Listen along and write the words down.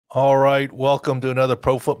All right, welcome to another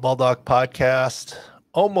ProFootballDoc Podcast.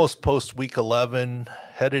 Almost post week 11,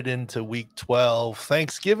 headed into week 12,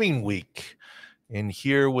 Thanksgiving week. And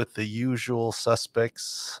here with the usual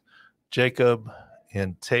suspects, Jacob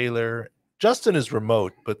and Taylor. Justin is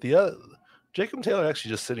remote, but the other, Jacob and Taylor are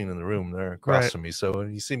actually just sitting in the room there across from me. So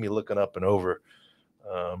when you see me looking up and over,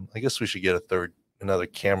 I guess we should get another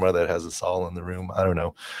camera that has us all in the room. I don't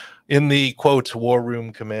know. In the, quote, war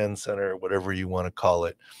room, command center, whatever you want to call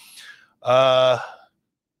it. I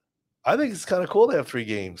think it's kind of cool to have 3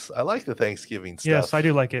 games. I like the Thanksgiving stuff. Yes, I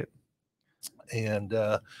do like it. And,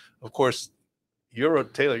 of course,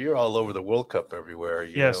 Taylor, you're all over the World Cup everywhere.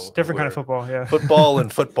 Yes, different kind of football, yeah. Football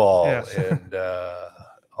and football Yes. and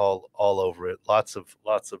all over it. Lots of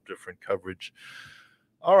different coverage.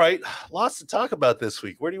 All right, lots to talk about this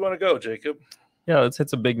week. Where do you want to go, Jacob? Yeah, let's hit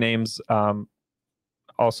some big names.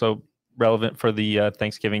 Also relevant for the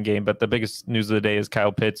Thanksgiving game, but the biggest news of the day is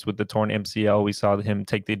Kyle Pitts with the torn MCL. We saw him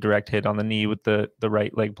take the direct hit on the knee with the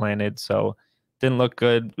right leg planted, so didn't look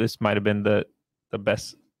good. This might have been the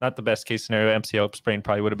best, not the best case scenario. MCL sprain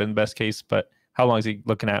probably would have been the best case, but how long is he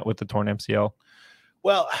looking at with the torn MCL?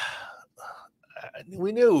 Well,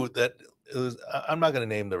 we knew that it was, I'm not going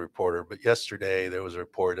to name the reporter, but yesterday there was a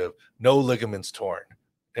report of no ligaments torn.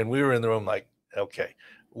 And we were in the room like, okay,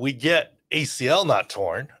 we get ACL not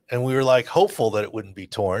torn. And we were like hopeful that it wouldn't be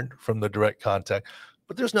torn from the direct contact,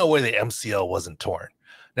 but there's no way the MCL wasn't torn.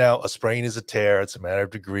 Now, a sprain is a tear. It's a matter of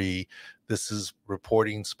degree. This is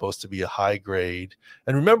reporting supposed to be a high grade.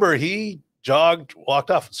 And remember, he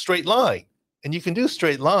walked off straight line. And you can do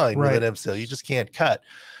straight line with an MCL. You just can't cut.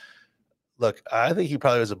 Look, I think he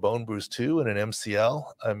probably has a bone bruise too and an MCL.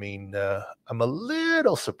 I mean, I'm a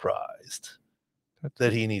little surprised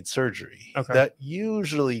that he needs surgery. Okay. That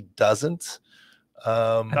usually doesn't.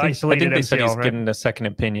 I think they said he's getting a second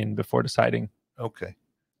opinion before deciding. Okay.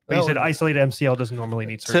 But you said isolated MCL doesn't normally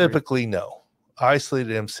need surgery. Typically, no.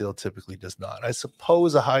 Isolated MCL typically does not. I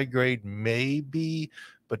suppose a high grade maybe,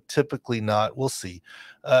 but typically not. We'll see.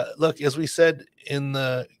 Look, as we said in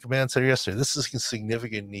the command center yesterday, this is a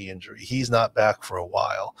significant knee injury. He's not back for a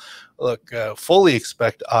while. Look, fully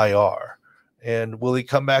expect IR. And will he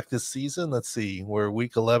come back this season? Let's see. We're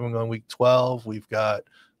week 11 on week 12. We've got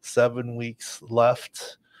 7 weeks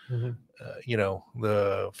left. Mm-hmm.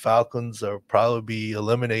 The Falcons are probably be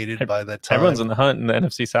eliminated by that time. Everyone's in the hunt in the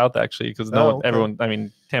NFC South, actually, because everyone, I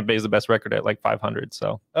mean, Tampa Bay is the best record at like 500.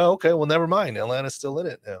 So, okay. Well, never mind. Atlanta's still in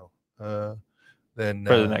it now. Then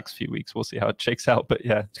for the next few weeks, we'll see how it shakes out. But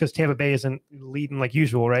yeah, it's because Tampa Bay isn't leading like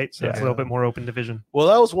usual, right? So it's a little bit more open division. Well,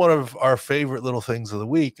 that was one of our favorite little things of the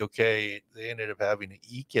week. Okay, they ended up having to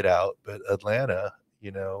eke it out, but Atlanta,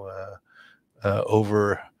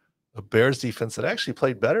 over a Bears defense that actually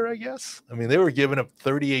played better, I guess. I mean, they were giving up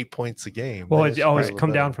 38 points a game. Well, it always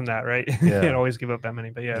come down from that, right? Yeah. Can't always give up that many,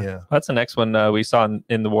 but yeah. That's the next one we saw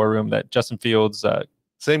in the war room that Justin Fields.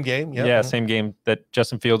 Same game, same game. That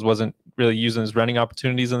Justin Fields wasn't really using his running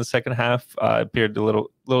opportunities in the second half. Appeared a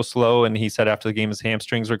little slow, and he said after the game his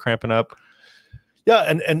hamstrings were cramping up. Yeah,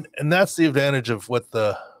 and that's the advantage of what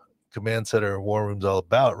the command center war room's all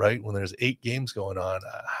about, right? When there's 8 games going on,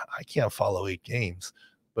 I can't follow 8 games.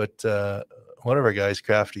 But one of our guys,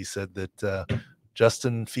 Crafty, said that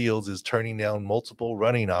Justin Fields is turning down multiple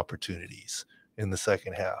running opportunities in the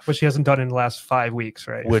second half, which he hasn't done in the last 5 weeks,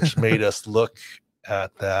 right? Which made us look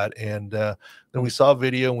at that, and then we saw a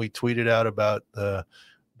video and we tweeted out about the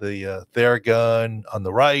Theragun on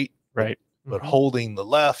the right, but holding the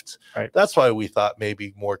left. Right. That's why we thought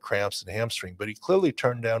maybe more cramps and hamstring. But he clearly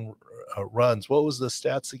turned down runs. What was the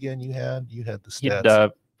stats again? You had the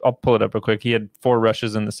stats. I'll pull it up real quick. He had 4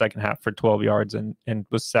 rushes in the second half for 12 yards and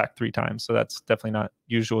was sacked 3 times. So that's definitely not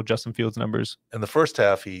usual Justin Fields numbers. In the first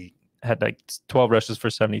half, he had like 12 rushes for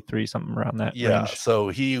 73, something around that range. So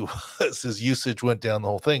his usage went down the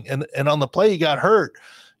whole thing. And on the play he got hurt,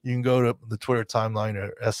 you can go to the Twitter timeline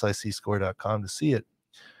or sicscore.com to see it.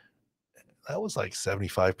 That was like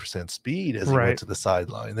 75% speed as he went to the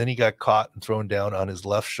sideline. Then he got caught and thrown down on his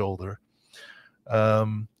left shoulder.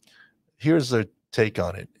 Here's a take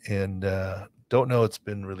on it, and don't know it's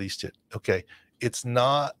been released yet. Okay, it's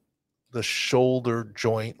not the shoulder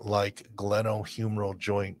joint like glenohumeral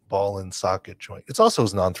joint, ball and socket joint. It's also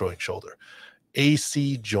his non-throwing shoulder.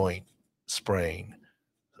 AC joint sprain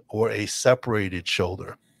or a separated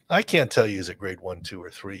shoulder. I can't tell you is it grade 1, 2, or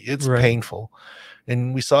 3. It's painful.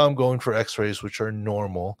 And we saw him going for x-rays, which are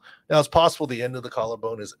normal. Now, it's possible the end of the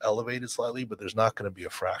collarbone is elevated slightly, but there's not going to be a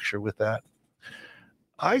fracture with that.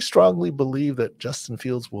 I strongly believe that Justin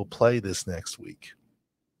Fields will play this next week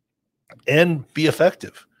and be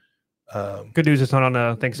effective. Good news, it's not on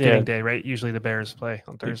a Thanksgiving Day, right? Usually the Bears play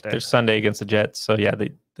on Thursday. There's Sunday against the Jets, so yeah,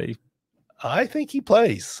 they. I think he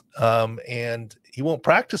plays, and he won't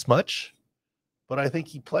practice much, but I think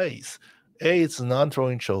he plays. A, it's a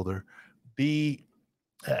non-throwing shoulder. B,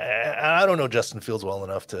 I don't know Justin Fields well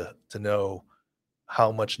enough to know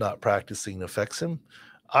how much not practicing affects him.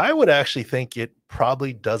 I would actually think it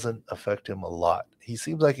probably doesn't affect him a lot. He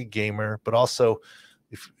seems like a gamer, but also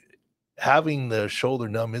if having the shoulder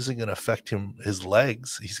numb isn't going to affect his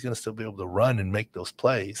legs, he's going to still be able to run and make those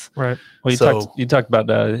plays. Right. Well, you talked about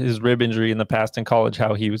his rib injury in the past in college,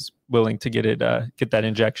 how he was willing to get that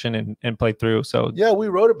injection and play through. So yeah, we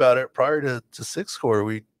wrote about it prior to Six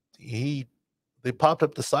Score. They popped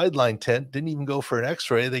up the sideline tent, didn't even go for an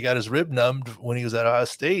x-ray. They got his rib numbed when he was at Ohio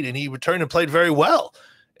State, and he returned and played very well.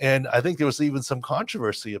 And I think there was even some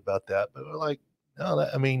controversy about that, but we're like, no,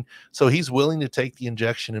 so he's willing to take the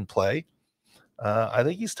injection and play. I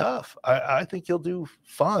think he's tough. I think he'll do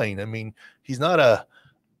fine. I mean, he's not a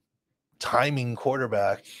timing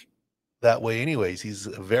quarterback that way anyways. He's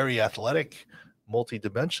a very athletic,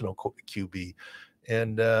 multi-dimensional QB.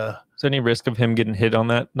 And is there any risk of him getting hit on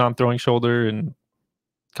that non-throwing shoulder and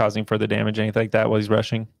causing further damage, anything like that while he's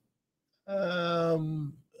rushing?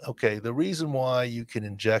 Okay, the reason why you can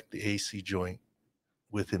inject the AC joint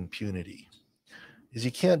with impunity is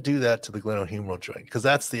you can't do that to the glenohumeral joint because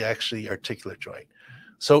that's the actually articular joint.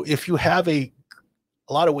 So if you have a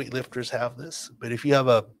lot of weightlifters have this, but if you have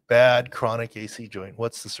a bad chronic AC joint,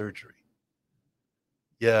 what's the surgery?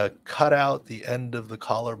 Yeah, cut out the end of the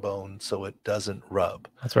collarbone so it doesn't rub.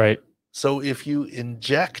 That's right. So if you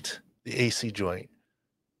inject the AC joint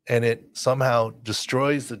and it somehow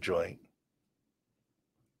destroys the joint,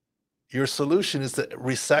 your solution is to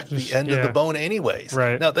resect the end of the bone anyways.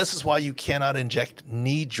 Right. Now, this is why you cannot inject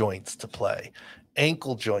knee joints to play,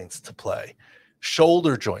 ankle joints to play,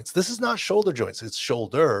 shoulder joints. This is not shoulder joints. It's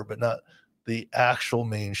shoulder, but not the actual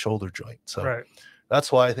main shoulder joint. So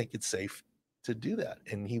that's why I think it's safe to do that,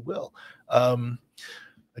 and he will. I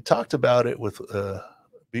talked about it with a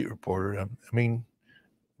beat reporter. I mean,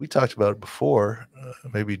 we talked about it before.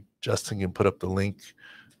 Maybe Justin can put up the link.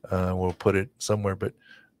 We'll put it somewhere, but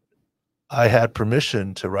I had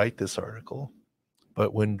permission to write this article,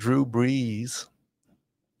 but when Drew Brees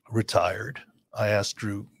retired, I asked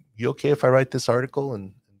Drew, you okay if I write this article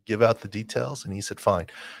and give out the details? And he said, fine.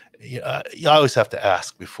 You always have to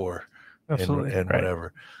ask before and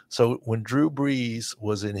whatever. So when Drew Brees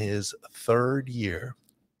was in his third year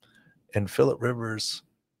and Phillip Rivers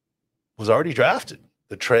was already drafted,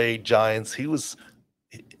 the trade Giants, his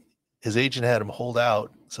agent had him hold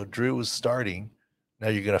out. So Drew was starting. Now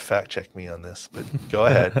you're going to fact check me on this, but go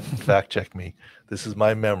ahead, fact check me. This is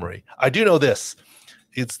my memory. I do know this.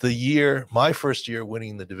 It's my first year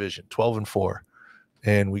winning the division, 12-4,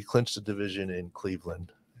 and we clinched the division in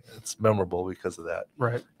Cleveland. It's memorable because of that.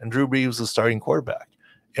 Right. And Drew Brees was the starting quarterback.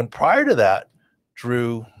 And prior to that,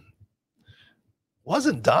 Drew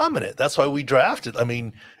wasn't dominant. That's why we drafted. I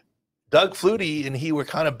mean, Doug Flutie and he were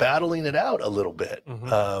kind of battling it out a little bit.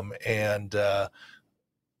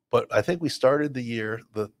 But I think we started the year,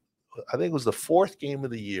 I think it was the fourth game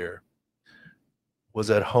of the year,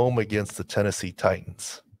 was at home against the Tennessee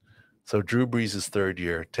Titans. So Drew Brees' third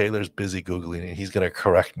year. Taylor's busy Googling it. He's going to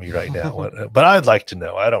correct me right now. But I'd like to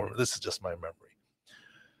know. This is just my memory.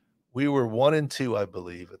 We were 1-2, I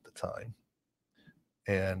believe, at the time.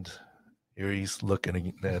 And here he's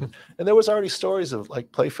looking at and there was already stories of,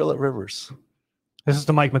 like, play Phillip Rivers. This is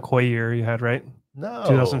the Mike McCoy year you had, right? No.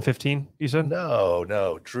 2015, you said?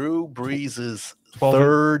 No. Drew Brees'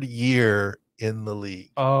 third year in the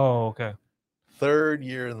league. Oh, okay. Third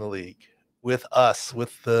year in the league with us,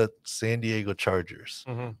 with the San Diego Chargers,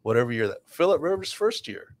 whatever year that. Phillip Rivers' first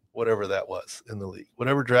year, whatever that was in the league,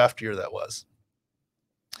 whatever draft year that was.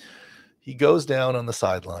 He goes down on the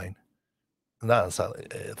sideline. Not on the sideline.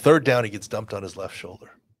 Third down, he gets dumped on his left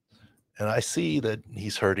shoulder. And I see that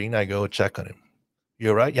he's hurting. I go check on him. You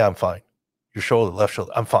all right? Yeah, I'm fine. Your shoulder, left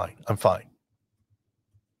shoulder. I'm fine.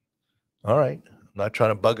 All right. I'm not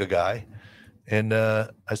trying to bug a guy. And I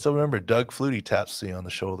still remember Doug Flutie taps me on the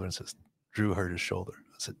shoulder and says, Drew hurt his shoulder.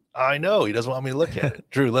 I said, I know. He doesn't want me to look at it.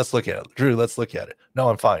 Drew, let's look at it. Drew, let's look at it. No,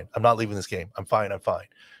 I'm fine. I'm not leaving this game. I'm fine.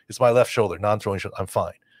 It's my left shoulder, non-throwing shoulder. I'm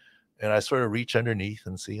fine. And I sort of reach underneath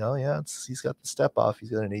and see, oh, yeah, he's got the step off. He's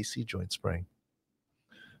got an AC joint sprain.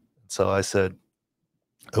 So I said,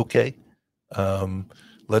 okay,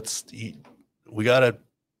 we got to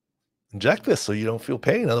inject this so you don't feel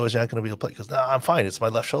pain. Otherwise, you're not going to be able to play. Because, no, I'm fine. It's my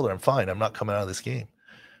left shoulder. I'm fine. I'm not coming out of this game.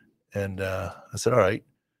 And I said, all right,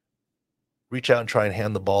 reach out and try and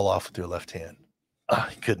hand the ball off with your left hand.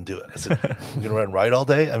 He couldn't do it. I said, "You're gonna run right all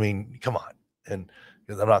day? I mean, come on." And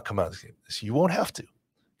he goes, "I'm not coming out of this game." So you won't have to,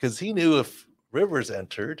 because he knew if Rivers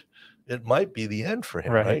entered, it might be the end for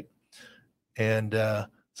him, right? And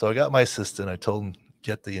so I got my assistant. I told him,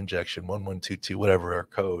 get the injection 1122, whatever our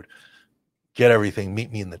code, get everything,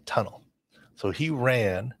 meet me in the tunnel. So he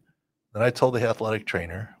ran. Then I told the athletic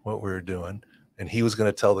trainer what we were doing, and he was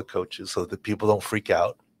going to tell the coaches so that people don't freak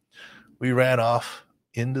out. We ran off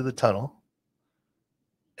into the tunnel,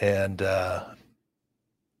 and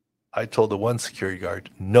I told the one security guard,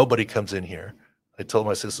 nobody comes in here. I told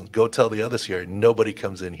my assistant, go tell the other security, nobody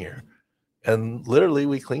comes in here. And literally,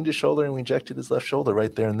 we cleaned his shoulder and we injected his left shoulder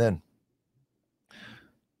right there and then.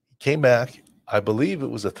 He came back. I believe it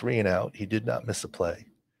was a 3 and out. He did not miss a play.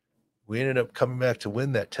 We ended up coming back to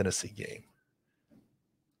win that Tennessee game.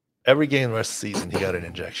 Every game the rest of the season, he got an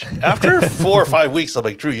injection. After 4 or 5 weeks, I'm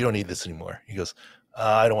like, Drew, you don't need this anymore. He goes,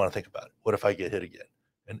 I don't want to think about it. What if I get hit again?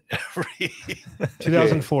 And every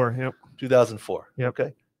 2004. Yep. 2004. Yep.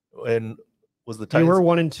 Okay. And was the Titans? You were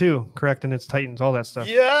 1-2, correct? And it's Titans, all that stuff.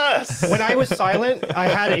 Yes. When I was silent, I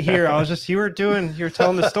had it here. I was just, you were telling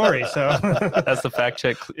the story. So that's the fact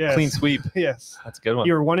check. Yes. Clean sweep. Yes. That's a good one.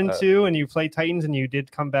 You were 1-2 and you played Titans and you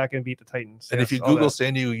did come back and beat the Titans. And yes, if you Google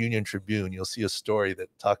San Diego Union Tribune, you'll see a story that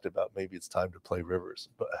talked about maybe it's time to play Rivers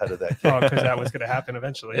ahead of that game. Oh, because that was going to happen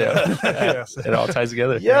eventually. Yeah. Yes. It all ties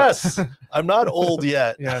together. Yes. I'm not old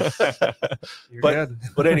yet. Yes. You're but, good.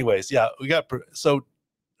 But anyways, yeah, we got so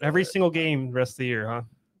every single game rest of the year, huh?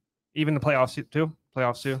 Even the playoffs too?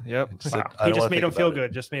 Playoffs too? Yep. Wow. He just made him feel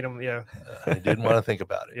good. Just made him, yeah. I didn't want to think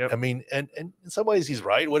about it. Yep. I mean, and in some ways he's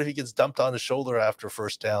right. What if he gets dumped on the shoulder after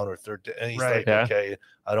first down or third down? And he's Right. like, Yeah. okay,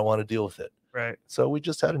 I don't want to deal with it. Right. So we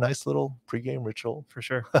just had a nice little pregame ritual. For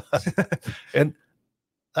sure. And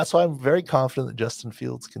that's why I'm very confident that Justin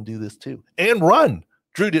Fields can do this too. And run.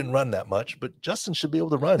 Drew didn't run that much, but Justin should be able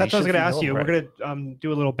to run. That's what I was going to ask you. Right. We're going to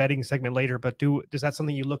do a little betting segment later, but is that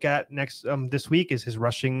something you look at next this week? Is his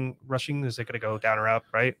rushing? Is it going to go down or up?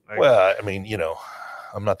 Right. Like, well, I mean,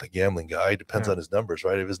 I'm not the gambling guy. It depends on his numbers,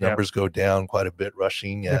 right? If his numbers go down quite a bit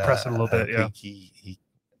rushing, press it a little bit. Yeah.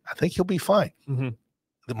 I think he'll be fine.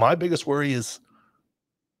 Mm-hmm. My biggest worry is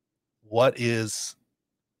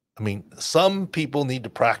some people need to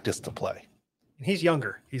practice to play. He's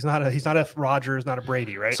younger. He's not a Rodgers, not a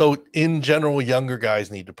Brady, right? So in general, younger guys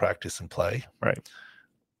need to practice and play. Right.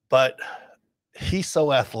 But he's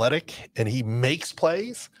so athletic and he makes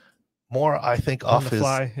plays more, I think, off his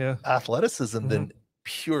athleticism than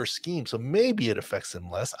pure scheme. So maybe it affects him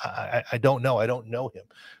less. I don't know. I don't know him.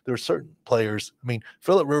 There are certain players. I mean,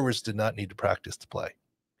 Phillip Rivers did not need to practice to play.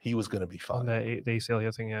 He was going to be fine. The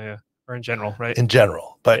ACL thing, yeah. Or in general, right? In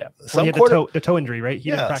general, but some he had the toe injury, right? He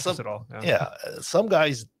didn't practice at all. Yeah, some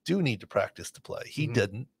guys do need to practice to play. He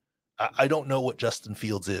didn't. I don't know what Justin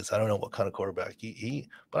Fields is. I don't know what kind of quarterback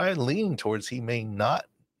but I'm leaning towards he may not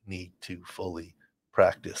need to fully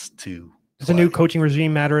practice to. Does the new coaching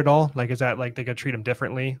regime matter at all? Like, is that like they could treat him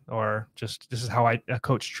differently, or just this is how a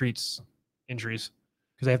coach treats injuries?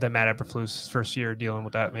 Because they have that Matt Eberflus first year dealing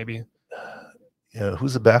with that, maybe. Yeah,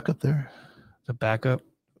 who's the backup there? The backup.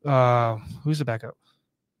 Who's the backup?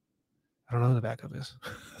 I don't know who the backup is.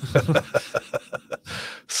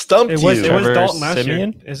 Stumped it was Dalton last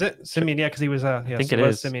Simeon? year. Is it Simeon? Yeah, because he was. I think it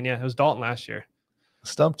is Simeon. Yeah, it was Dalton last year.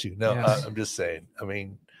 Stumped you? No, Yeah. I'm just saying. I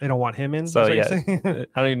mean, they don't want him in. So yeah, I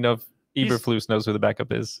don't even know if Eberflus knows who the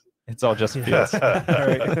backup is. It's all Justin Fields.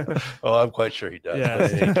 Oh, I'm quite sure he does. Yeah.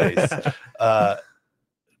 But in any case,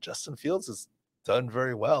 Justin Fields has done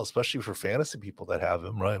very well, especially for fantasy people that have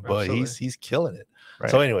him, right? But he's killing it. Right.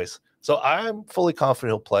 So anyways, I'm fully confident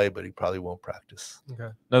he'll play, but he probably won't practice. Okay.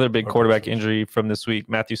 Another big quarterback injury from this week.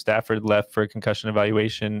 Matthew Stafford left for a concussion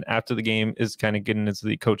evaluation after the game. Is kind of getting into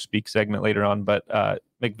the coach speak segment later on, but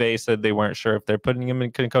McVay said they weren't sure if they're putting him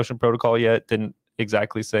in concussion protocol yet. Didn't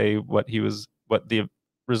exactly say what the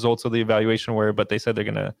results of the evaluation were, but they said they're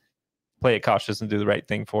going to play it cautious and do the right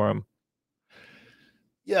thing for him.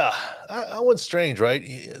 Yeah, that one's strange, right?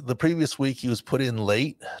 The previous week he was put in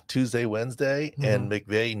late, Tuesday, Wednesday, and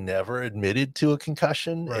McVay never admitted to a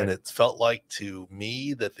concussion. Right. And it felt like to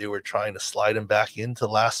me that they were trying to slide him back into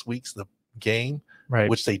last week's game,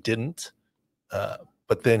 right? Which they didn't.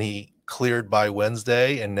 But then he cleared by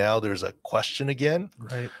Wednesday, and now there's a question again.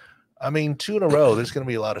 Right. I mean, 2 in a row, there's going to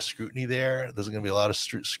be a lot of scrutiny there. There's going to be a lot of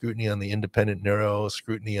scrutiny on the independent neuro,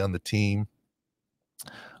 scrutiny on the team.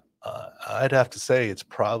 I'd have to say it's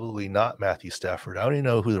probably not Matthew Stafford. I don't even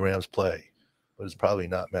know who the Rams play, but it's probably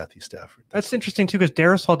not Matthew Stafford. That's interesting too, because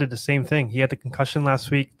Darisaw did the same thing. He had the concussion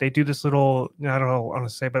last week. They do this little, I don't know what I want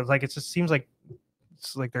to say, but like it just seems like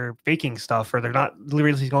it's like they're faking stuff or they're not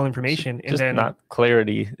releasing all information. And just then not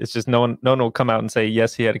clarity. It's just no one will come out and say,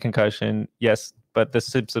 yes, he had a concussion. Yes, but the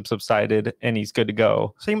symptoms subsided and he's good to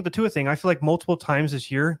go. same with the Tua thing. I feel like multiple times this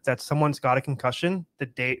year that someone's got a concussion the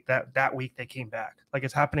day that week they came back. Like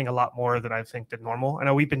it's happening a lot more than I think than normal. I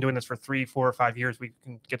know we've been doing this for 3, 4, or 5 years. We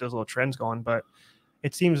can get those little trends going, but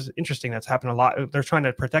it seems interesting. That's happened a lot. They're trying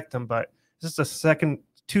to protect them, but this is the second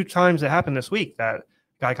 2 times it happened this week that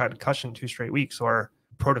guy got concussion 2 straight weeks or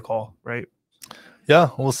protocol, right?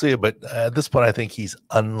 Yeah, we'll see. But at this point, I think he's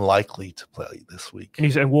unlikely to play this week.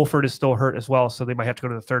 And Wolford is still hurt as well, so they might have to go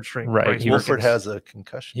to the third string. Right. Bryce Wolford Perkins. has a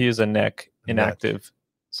concussion. He is a neck inactive.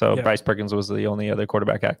 So Yeah. Bryce Perkins was the only other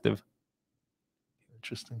quarterback active.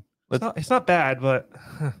 Interesting. It's not bad, but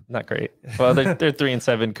Not great. Well, they're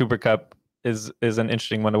 3-7. Cooper Kupp is an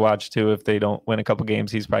interesting one to watch too. If they don't win a couple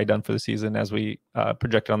games, he's probably done for the season, as we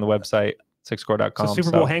projected on the website, sixscore.com. it's a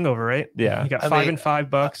Super Bowl hangover, right? Yeah. You got I 5 mean, and 5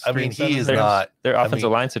 Bucks. I 3 mean, and 7. he is There's- not. Their I offensive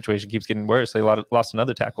mean- line situation keeps getting worse. They lost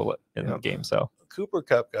another tackle in the game. So Cooper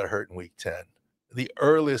Kupp got hurt in week 10. The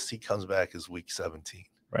earliest he comes back is week 17.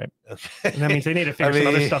 Right. Okay. And that means they need to figure some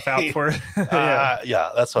other stuff out for it. Yeah,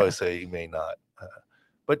 that's why I say he may not.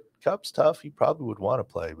 But Kupp's tough. He probably would want to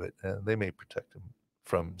play, but they may protect him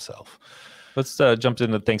from himself. let's jump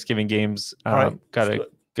into Thanksgiving games. All right. Got a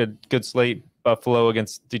good slate. Buffalo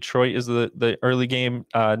against Detroit is the early game.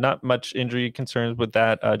 Not much injury concerns with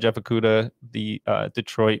that. Jeff Okudah, the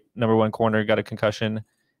Detroit #1 corner, got a concussion,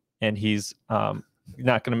 and he's not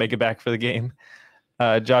going to make it back for the game.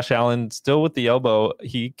 Josh Allen still with the elbow.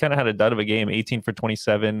 He kind of had a dud of a game, 18 for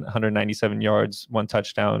 27, 197 yards, 1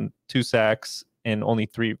 touchdown, 2 sacks, and only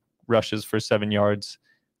 3 rushes for 7 yards.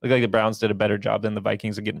 Looked like the Browns did a better job than the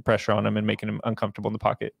Vikings of getting pressure on him and making him uncomfortable in the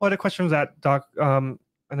pocket. Well, the question was that, Doc.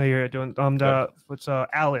 I know you're doing what's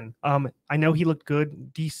Allen. I know he looked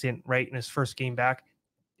good, decent, right, in his first game back.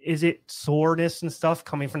 Is it soreness and stuff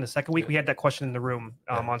coming from the second week? We had that question in the room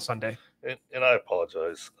on Sunday. And I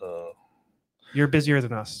apologize. You're busier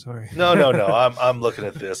than us. Sorry. No. I'm looking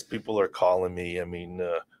at this. People are calling me. I mean,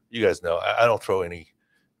 you guys know I don't throw any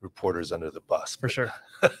reporters under the bus. For sure.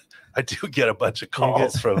 I do get a bunch of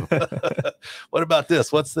calls from. What about this?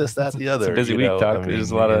 What's this? That, the other. It's a busy week, Doc. I mean,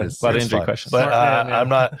 There's a lot of injury fun. questions. But Smart man, yeah. I'm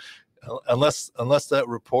not unless that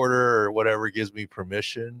reporter or whatever gives me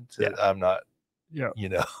permission to. Yeah. I'm not. Yeah.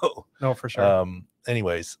 No, for sure.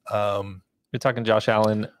 Anyways. You're talking Josh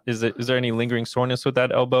Allen. Is there any lingering soreness with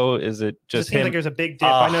that elbow? Is it Just just seems him? like there's a big dip.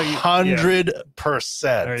 I know you. 100%.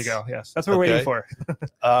 There you go. Yes, that's what we're waiting for.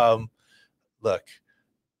 Look,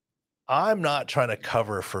 I'm not trying to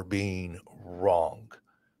cover for being wrong.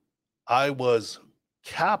 I was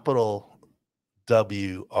capital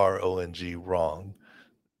WRONG wrong.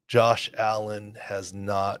 Josh Allen has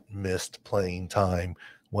not missed playing time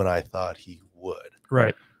when I thought he would.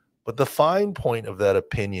 Right. But the fine point of that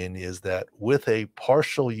opinion is that with a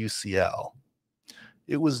partial UCL,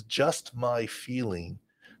 it was just my feeling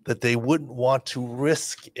that they wouldn't want to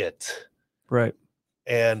risk it. Right.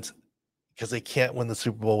 And because they can't win the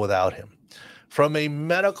Super Bowl without him. From a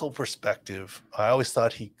medical perspective, I always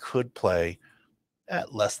thought he could play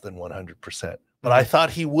at less than 100%, but I thought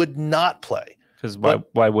he would not play. Because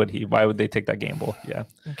why would he? Why would they take that gamble? Yeah.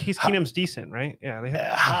 Case Keenum's decent, right?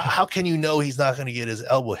 Yeah. How can you know he's not going to get his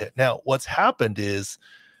elbow hit? Now, what's happened is,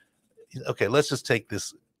 okay, let's just take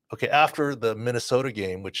this. Okay, after the Minnesota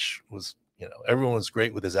game, which was, everyone was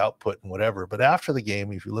great with his output and whatever, but after the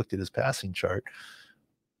game, if you looked at his passing chart,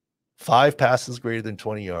 5 passes greater than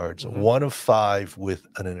 20 yards, 1 of 5 with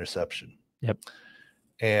an interception. Yep.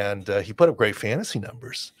 And he put up great fantasy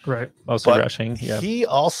numbers. Right. Mostly But rushing. Yeah. He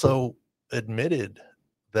also admitted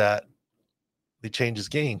that they changed his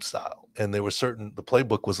game style, and there were the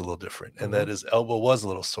playbook was a little different, and that his elbow was a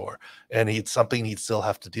little sore, and it's something he'd still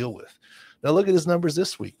have to deal with. Now look at his numbers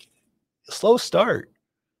this week. Slow start,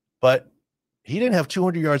 but he didn't have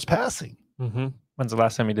 200 yards passing. When's the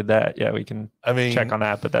last time he did that? Yeah, we can check on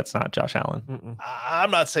that, but that's not Josh Allen.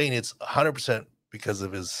 I'm not saying it's 100% because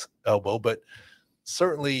of his elbow, but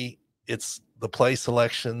certainly it's the play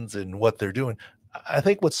selections and what they're doing. I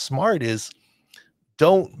think what's smart is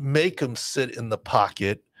don't make him sit in the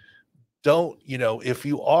pocket. Don't, if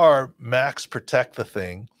you are max protect the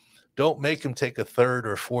thing, don't make him take a 3rd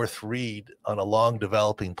or 4th read on a long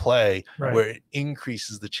developing play where it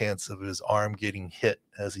increases the chance of his arm getting hit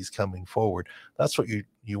as he's coming forward. That's what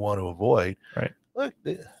you want to avoid. Right. Look,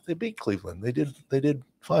 they beat Cleveland. They did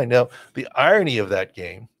fine. Now, the irony of that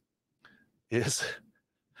game is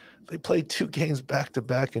they played 2 games back to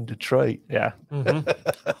back in Detroit. Yeah.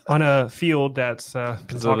 On a field that's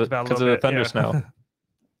Because of the thunder snow.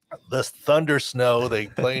 The thunder snow, they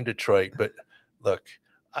play in Detroit, but look,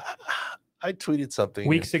 I tweeted something.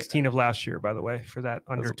 Week 16 of last year, by the way, for that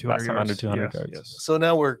under 200 yards. Under 200 yards. Yes. So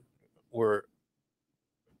now we're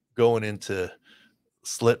going into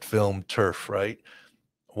slit film turf, right?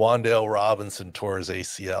 Wan'Dale Robinson tore his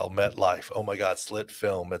ACL, MetLife. Oh my God, slit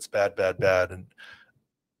film. It's bad. And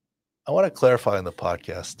I want to clarify in the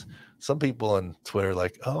podcast. Some people on Twitter are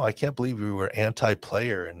like, oh, I can't believe we were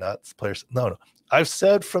anti-player and not players. No. I've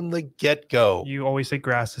said from the get-go. You always say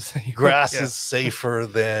grass is safer. Grass is safer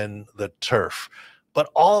than the turf. But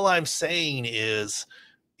all I'm saying is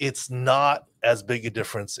it's not as big a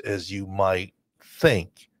difference as you might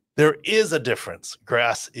think. There is a difference.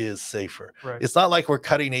 Grass is safer. Right. It's not like we're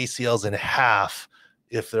cutting ACLs in half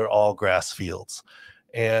if they're all grass fields.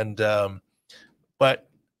 And but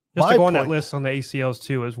just to go on that list on the ACLs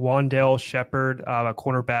too is Wan'Dale, Shepard, a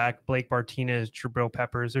cornerback, Blake Martinez, Jabril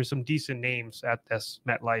Peppers. There's some decent names at this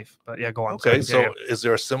MetLife, but yeah, go on. Okay, so is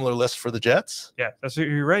there a similar list for the Jets? Yeah,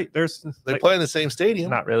 you're right. They play in the same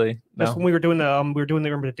stadium. Not really. No. That's when we were doing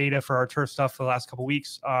the data for our turf stuff for the last couple of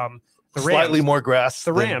weeks. The Rams, slightly more grass.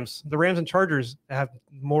 The Rams and Chargers have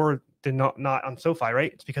more than not on SoFi,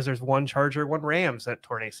 right? It's because there's one Charger, one Rams that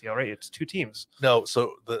tore an ACL, right? It's two teams. No,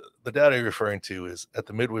 so the data you're referring to is at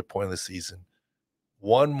the midway point of the season,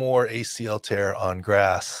 one more ACL tear on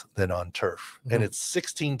grass than on turf. Mm-hmm. And it's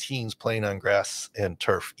 16 teams playing on grass and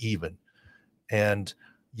turf even. And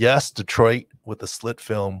yes, Detroit with the slit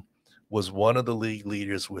film was one of the league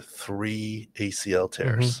leaders with 3 ACL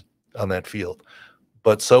tears on that field.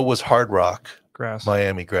 But so was Hard Rock, grass,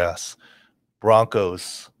 Miami grass,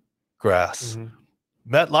 Broncos grass.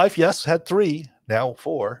 MetLife, yes, had 3, now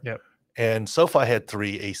 4. Yep. And SoFi had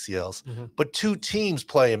 3 ACLs, but 2 teams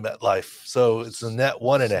play in MetLife. So it's a net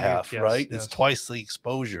 1.5, right? Yes. It's twice the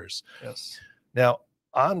exposures. Yes. Now,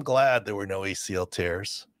 I'm glad there were no ACL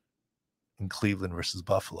tears in Cleveland versus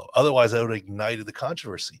Buffalo. Otherwise, I would have ignited the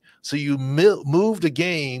controversy. So you moved a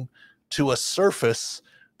game to a surface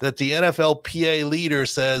that the NFLPA leader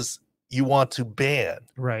says you want to ban.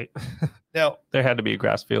 Right. Now, there had to be a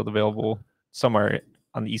grass field available somewhere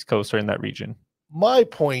on the East Coast or in that region. My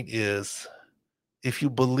point is, if you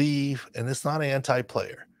believe, and it's not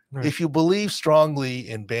anti-player, right, if you believe strongly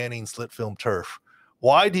in banning slit film turf,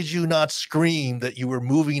 why did you not scream that you were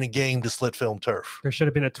moving a game to slit film turf? There should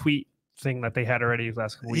have been a tweet thing that they had already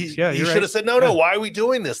last couple weeks. Yeah, you should have said, no, why are we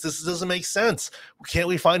doing this? This doesn't make sense. Can't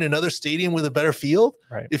we find another stadium with a better field?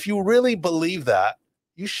 Right. If you really believe that,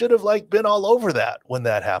 you should have been all over that when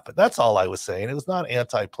that happened. That's all I was saying. It was not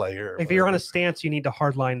anti-player. If you're on a stance, you need to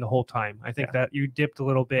hardline the whole time. I think that you dipped a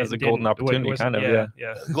little bit. As a golden opportunity, kind of.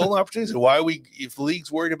 Yeah. Golden opportunity. Why are we, if the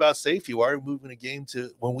league's worried about safety, why are we moving a game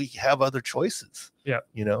to when we have other choices? Yeah.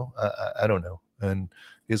 I don't know. And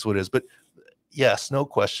is what it is. But yes, no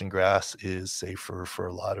question, grass is safer for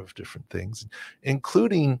a lot of different things,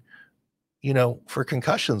 including, for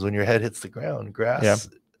concussions when your head hits the ground. Grass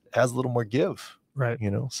has a little more give. Right.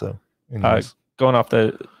 So going off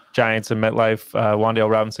the Giants and MetLife,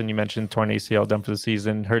 Wan'Dale Robinson, you mentioned torn ACL, done for the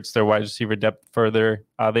season, hurts their wide receiver depth further.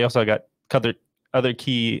 They also got other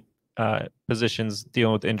key positions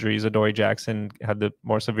dealing with injuries. Adoree Jackson had the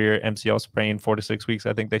more severe MCL sprain, 4 to 6 weeks,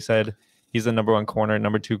 I think they said. He's the number 1 corner.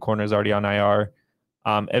 Number 2 corner is already on IR.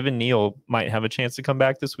 Evan Neal might have a chance to come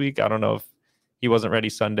back this week. I don't know if he wasn't ready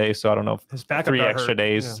Sunday, so I don't know if his backup 3 extra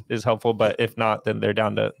days is helpful. But if not, then they're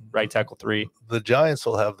down to right tackle 3. The Giants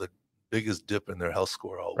will have the biggest dip in their health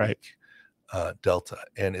score all week, Delta,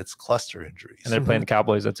 and it's cluster injuries. And they're playing the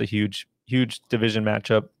Cowboys. That's a huge division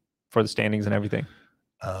matchup for the standings and everything.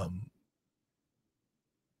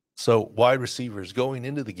 So wide receivers going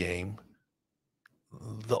into the game,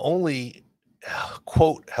 the only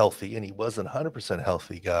quote healthy, and he wasn't 100%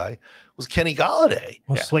 healthy guy, was Kenny Galladay.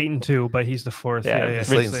 Well, Slayton too, but he's the 4th. Yeah.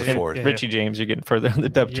 Slayton's the 4th. Richie James, you're getting further on the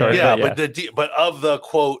depth chart. But of the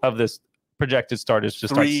quote of this projected starters to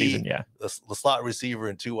start the season, the slot receiver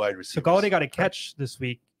and 2 wide receivers. So Galladay got a catch this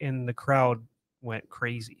week, and the crowd went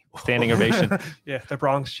crazy. Standing ovation. The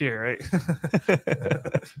Bronx cheer,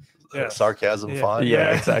 right? Sarcasm font.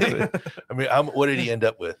 Yeah, exactly. I mean, what did he end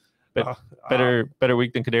up with? But better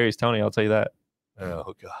week than Kadarius Toney, I'll tell you that.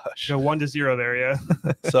 Oh gosh. 1-0 there,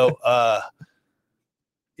 So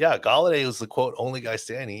Galladay was the quote only guy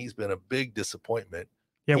standing. He's been a big disappointment.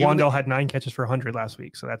 Yeah, Wan'Dale had 9 catches for 100 last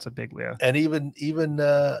week, so that's a big And even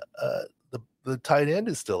the tight end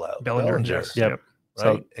is still out. Bellinger. Yep. Right?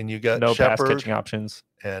 So, and you got no Shepard, pass catching options.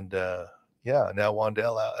 And now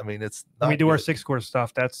Wan'Dale out. I mean, it's not when we do our 6 score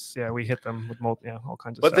stuff. That's we hit them with all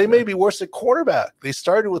kinds of but stuff. But they may be worse at cornerback. They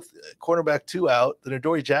started with cornerback 2 out, then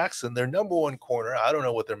Adoree Jackson, their number 1 corner. I don't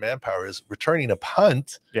know what their manpower is, returning a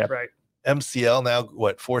punt. Yeah. Right. MCL now,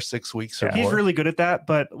 what, 4-6 weeks or He's more? really good at that.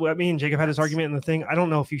 But I mean, Jacob had his argument in the thing. I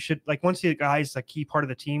don't know if you should, like, once the guy's a key part of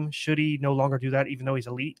the team, should he no longer do that, even though he's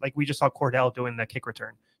elite? Like, we just saw Cordell doing the kick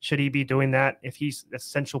return. Should he be doing that if he's an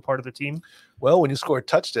essential part of the team? Well, when you score a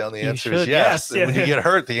touchdown, the answer is yes. And Yeah. when you get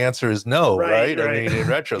hurt, the answer is no, right? I mean, in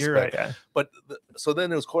retrospect. You're right, yeah. But so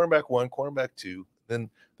then it was cornerback 1, cornerback 2. Then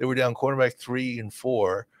they were down cornerback 3 and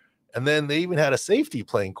 4. And then they even had a safety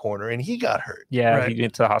playing corner, and he got hurt. Yeah, he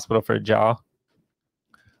went to the hospital for a jaw.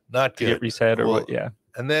 Not good. To get reset or what? Yeah.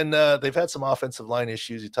 And then they've had some offensive line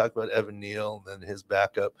issues. You talked about Evan Neal and then his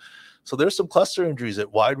backup. So there's some cluster injuries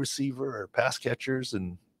at wide receiver or pass catchers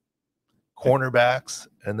and cornerbacks,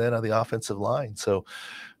 and then on the offensive line. So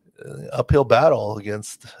uphill battle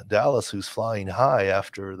against Dallas, who's flying high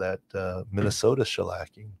after that Minnesota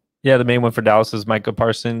shellacking. Yeah, the main one for Dallas is Micah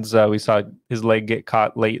Parsons. We saw his leg get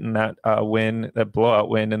caught late in that that blowout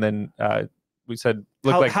win, and then we said,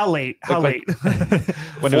 how late? I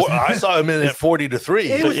saw him in at 40-3.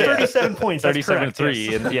 It was 37 points.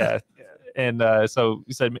 37-3, yes. and so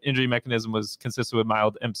we said injury mechanism was consistent with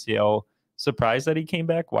mild MCL. Surprised that he came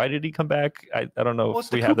back. Why did he come back? I don't know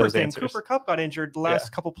if we have those answers. Cooper Kupp got injured the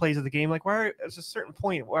last couple plays of the game. Like, at a certain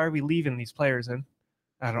point, why are we leaving these players in?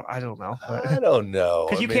 I don't know. I don't know.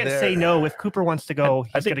 Because you can't say no. If Cooper wants to go,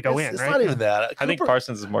 he's going to go in, it's right? Not even that. I think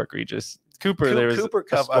Parsons is more egregious. Cooper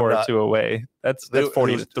Kupp, a score or two away. That's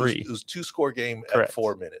 40-3. It was 2-score game at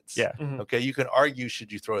 4 minutes. Yeah. Mm-hmm. Okay. You can argue,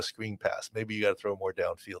 should you throw a screen pass? Maybe you got to throw more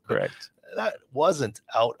downfield. Correct. That wasn't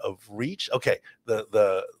out of reach. Okay.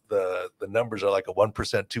 The numbers are like a 1%,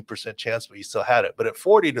 2% chance, but you still had it. But at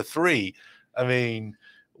 40-3, I mean,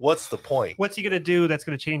 what's the point? What's he going to do that's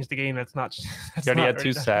going to change the game? That's not. You already had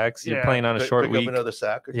 2 sacks. You're playing on a short week. Up another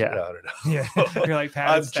sack? Or yeah. No, I don't know. Yeah. You're like,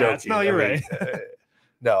 I'm joking. No, you're right.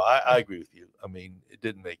 No, I agree with you. I mean, it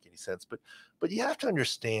didn't make any sense. But you have to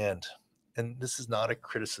understand, and this is not a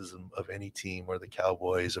criticism of any team or the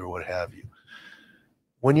Cowboys or what have you.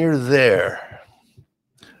 When you're there,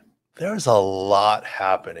 there's a lot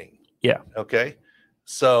happening. Yeah. Okay.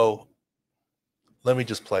 So let me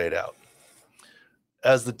just play it out.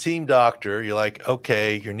 As the team doctor, you're like,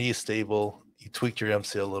 okay, your knee is stable. You tweaked your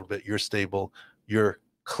MCL a little bit. You're stable. You're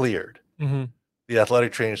cleared. Mm-hmm. The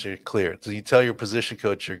athletic trainers are cleared. So you tell your position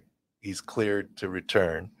coach he's cleared to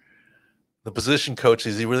return. The position coach,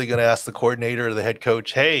 is he really going to ask the coordinator or the head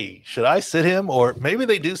coach, hey, should I sit him? Or maybe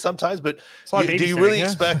they do sometimes, but do you really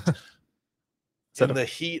expect in the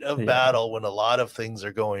heat of battle, when a lot of things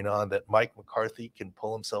are going on, that Mike McCarthy can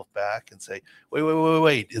pull himself back and say,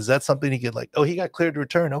 wait, is that something he could, like, oh, he got cleared to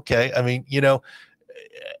return? Okay. I mean,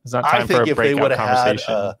 it's not time for a breakout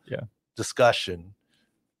conversation. Had a discussion,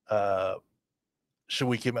 should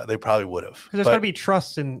we keep out? They probably would have. Because there's got to be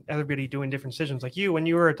trust in everybody doing different decisions. Like when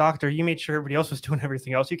you were a doctor, you made sure everybody else was doing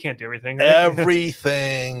everything else. You can't do everything. Right?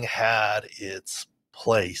 Everything had its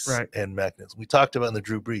place and mechanism. We talked about in the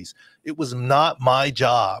Drew Brees. It was not my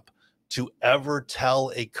job to ever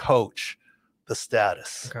tell a coach the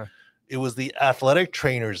status. Okay. It was the athletic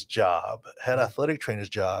trainer's job, head athletic trainer's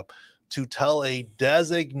job, to tell a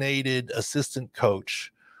designated assistant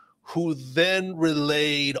coach, who then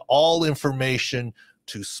relayed all information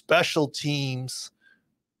to special teams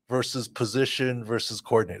versus position versus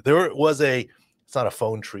coordinator. There was it's not a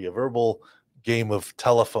phone tree, a verbal game of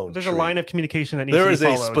telephone. There's tree. A line of communication that needs to be followed.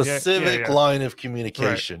 There is a specific line of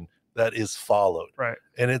communication that is followed. Right.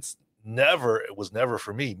 And it was never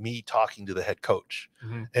for me talking to the head coach.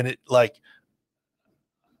 Mm-hmm. And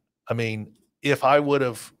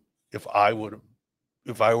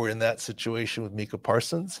if I were in that situation with Micah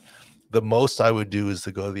Parsons, the most I would do is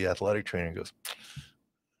to go to the athletic trainer and goes,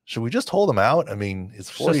 should we just hold him out? I mean,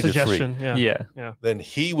 it's 40-3. Yeah. Then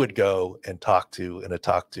he would go and talk to.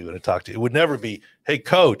 It would never be, hey,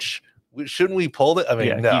 coach, shouldn't we pull it? I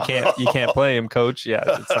mean, no. You can't play him, coach. Yeah,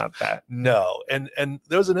 it's not that. No. And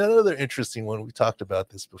there was another interesting one. We talked about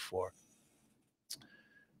this before.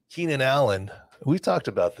 Keenan Allen, we talked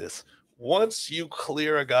about this. Once you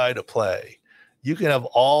clear a guy to play, you can have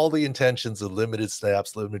all the intentions of limited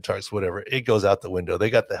snaps, limited targets, whatever. It goes out the window. They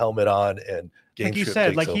got the helmet on, and game like you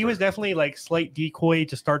said, like he was definitely like slight decoy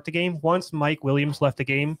to start the game. Once Mike Williams left the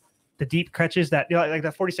game, the deep catches that, like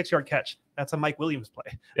that 46-yard catch, that's a Mike Williams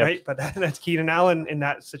play, right? But that's Keenan Allen in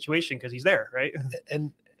that situation because he's there, right?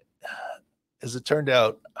 And as it turned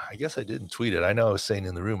out, I guess I didn't tweet it. I know I was saying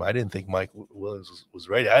in the room, I didn't think Mike Williams was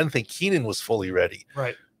ready. I didn't think Keenan was fully ready.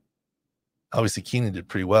 Right. Obviously, Keenan did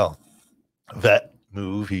pretty well. Vet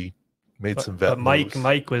move. He made some vet but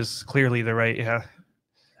Mike was clearly the right. Yeah.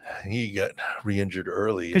 he got re-injured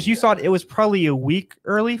early. Because you thought it was probably a week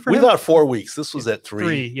early for we him? thought 4 weeks. This was at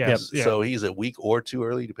 3. Yes. Yeah. So he's a week or 2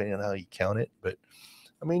 early, depending on how you count it. But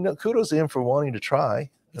I mean, kudos to him for wanting to try.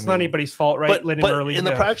 It's not anybody's fault, right? But early. In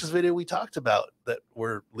the practice video we talked about that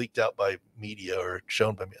were leaked out by media or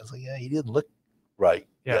shown by me, I was like, yeah, he didn't look right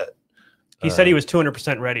yet. He said he was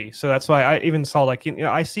 200% ready. So that's why I even saw, like,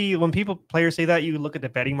 I see when players say that, you look at the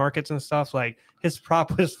betting markets and stuff, like his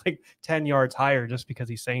prop was like 10 yards higher just because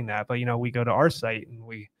he's saying that. But, we go to our site and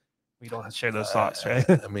we don't share those thoughts, right?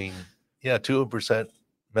 I mean, yeah, 200%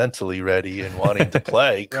 mentally ready and wanting to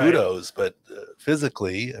play. Kudos. Right. But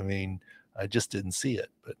physically, I mean, I just didn't see it,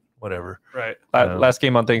 but whatever. Right. Last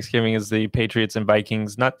game on Thanksgiving is the Patriots and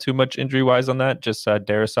Vikings. Not too much injury-wise on that. Just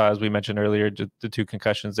Darrisaw, as we mentioned earlier, the 2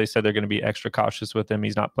 concussions. They said they're going to be extra cautious with him.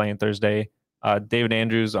 He's not playing Thursday. David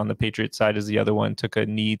Andrews on the Patriots side is the other one. Took a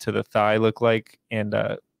knee to the thigh, looked like, and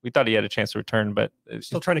we thought he had a chance to return, but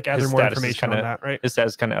still trying to gather more information on that, right? His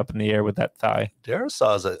status is kind of up in the air with that thigh.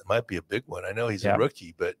 Darrisaw might be a big one. I know he's a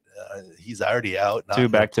rookie, but he's already out. 2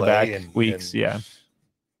 back-to-back weeks,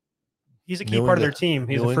 He's a key part of their team.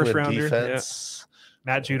 He's a first rounder. Defense,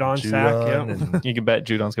 Matt Judon sack. Yeah. You can bet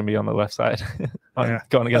Judon's going to be on the left side,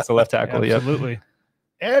 going against the left tackle. Absolutely.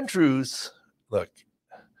 Andrews, look,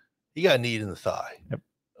 he got kneed in the thigh. Yep.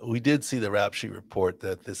 We did see the rap sheet report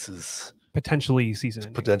that this is potentially season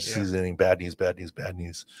ending. Bad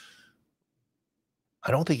news.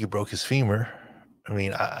 I don't think he broke his femur. I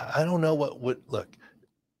mean, I don't know what would look.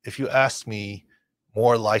 If you asked me,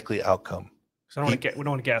 more likely outcome. So we don't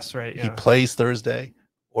want to guess, right? He plays Thursday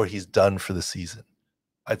or he's done for the season.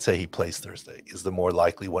 I'd say he plays Thursday is the more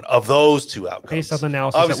likely one of those 2 outcomes. Based on the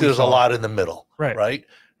analysis, obviously there's a lot in the middle, right? Right.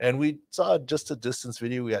 And we saw just a distance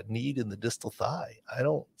video. We got kneed in the distal thigh. I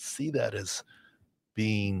don't see that as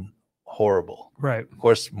being horrible. Right. Of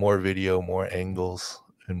course, more video, more angles,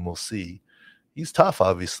 and we'll see. He's tough,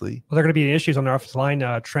 obviously. Well, there are going to be issues on their offensive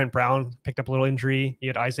line. Trent Brown picked up a little injury. You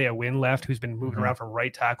had Isaiah Wynn left, who's been moving around from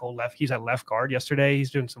right tackle, left. He's at left guard yesterday. He's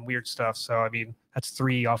doing some weird stuff. So, I mean, that's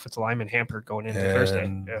 3 offensive linemen hampered going into Thursday.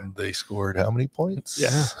 They scored how many points?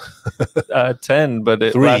 10,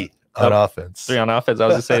 but 3 on offense. 3 on offense. I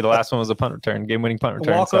was going to say the last one was a punt return, game-winning punt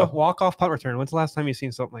return. Walk-off punt return. When's the last time you've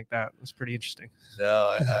seen something like that? It's pretty interesting.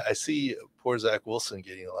 No, I see poor Zach Wilson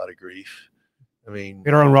getting a lot of grief. I mean,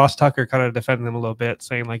 our own Ross Tucker kind of defending them a little bit,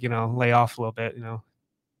 saying like, lay off a little bit,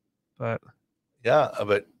 but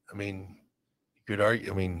I mean, you could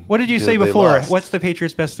argue. I mean, what did you say before? What's the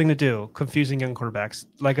Patriots' best thing to do? Confusing young quarterbacks.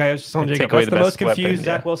 Like I was telling Jacob, what's the most confused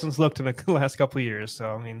Zach Wilson's looked in the last couple of years. So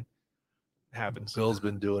I mean, it happens. Bill's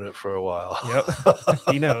been doing it for a while. Yep,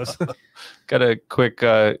 he knows. Got a quick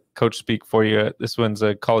coach speak for you. This one's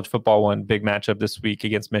a college football one. Big matchup this week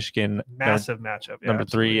against Michigan. Massive matchup. Number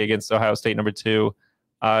 3 against Ohio State. Number 2.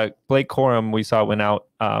 Blake Corum, we saw went out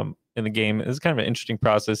in the game. It was kind of an interesting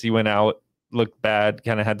process. He went out, looked bad,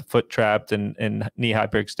 kind of had the foot trapped and knee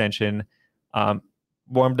hyperextension.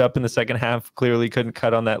 Warmed up in the second half. Clearly couldn't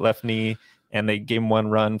cut on that left knee. And they gave him 1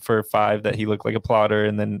 run for 5 that he looked like a plotter,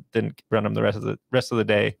 and then didn't run him the rest of the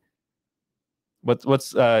day.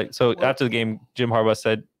 So after the game, Jim Harbaugh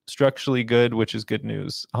said structurally good, which is good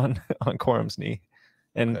news on Corum's knee,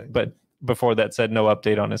 but before that said no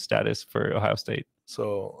update on his status for Ohio State.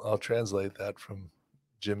 So I'll translate that from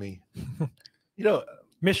Jimmy.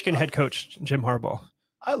 Michigan head coach Jim Harbaugh.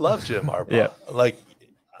 I love Jim Harbaugh. Yeah, like.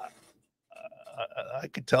 I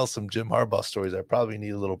could tell some Jim Harbaugh stories. I probably need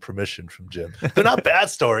a little permission from Jim. They're not bad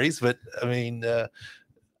stories, but I mean,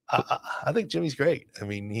 I think Jimmy's great. I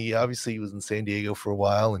mean, he obviously was in San Diego for a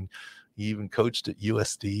while, and he even coached at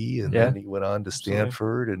USD, and then he went on to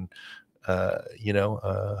Stanford. And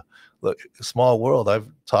look, small world. I've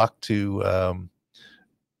talked to,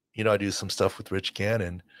 I do some stuff with Rich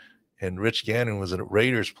Gannon. And Rich Gannon was a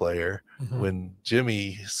Raiders player when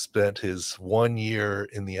Jimmy spent his 1 year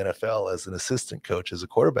in the NFL as an assistant coach, as a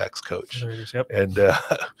quarterbacks coach. And we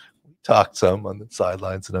talked some on the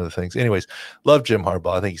sidelines and other things. Anyways, love Jim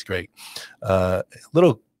Harbaugh. I think he's great.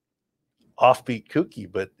 Little offbeat,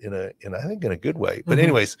 kooky, but I think in a good way. But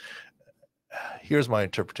anyways, here's my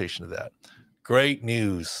interpretation of that. Great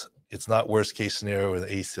news. It's not worst case scenario with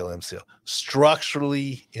ACL, MCL.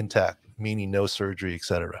 Structurally intact, meaning no surgery,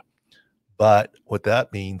 etc. But what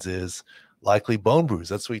that means is likely bone bruise.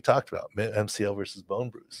 That's what we talked about, MCL versus bone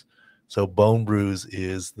bruise. So bone bruise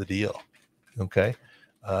is the deal. Okay.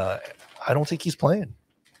 I don't think he's playing.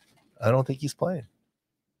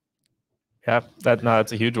 Yeah,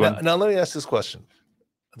 that's a huge one. Now let me ask this question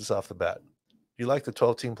just off the bat. Do you like the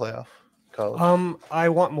 12-team playoff, college? I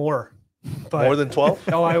want more. But, more than 12?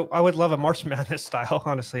 No, I would love a March Madness style.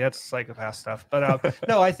 Honestly, that's psychopath stuff. But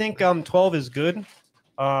no, I think 12 is good.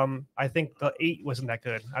 I think the 8 wasn't that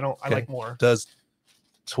good. I like more. Does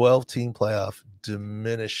 12-team playoff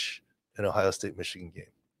diminish an Ohio State-Michigan game?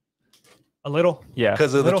 A little. Yeah.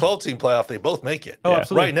 Because of the 12-team playoff, they both make it. Oh,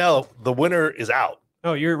 absolutely. Right now, the winner is out.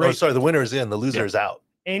 Oh, you're right. Oh, sorry, the winner is in. The loser is out.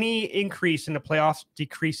 Any increase in the playoffs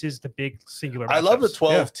decreases the big singular matchups. I love the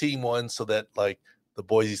 12-team one so that, like, the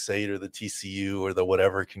Boise State or the TCU or the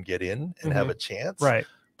whatever can get in and have a chance. Right.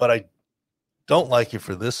 But I don't like it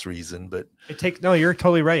for this reason. But you're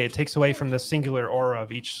totally right. It takes away from the singular aura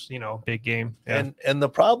of each, big game. Yeah. And the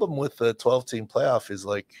problem with the 12-team playoff is,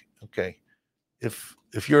 like, okay, if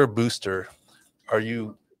you're a booster, are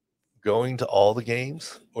you going to all the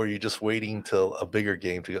games, or are you just waiting till a bigger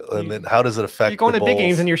game to go? And then how does it affect? You're going the to big bowls?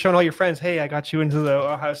 games and you're showing all your friends, hey, I got you into the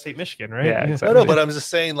Ohio State Michigan, right? Yeah, exactly. No, but I'm just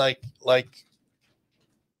saying, like,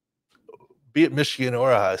 be it Michigan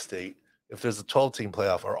or Ohio State, if there's a 12-team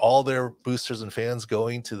playoff, are all their boosters and fans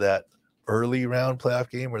going to that early round playoff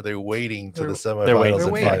game, or are they waiting to the semifinals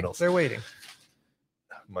and finals? They're waiting.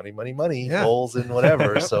 Money, bowls and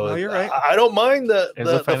whatever. So well, you're right. I don't mind the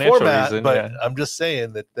format, reason, but I'm just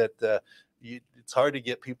saying that it's hard to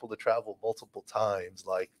get people to travel multiple times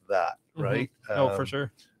like that, right? For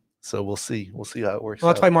sure. So we'll see how it works.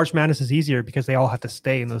 Well, that's why March Madness is easier, because they all have to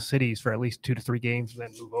stay in those cities for at least 2 to 3 games and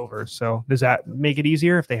then move over. So does that make it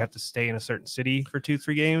easier if they have to stay in a certain city for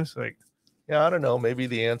 2-3 games? Like, yeah, I don't know. Maybe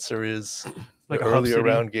the answer is like the earlier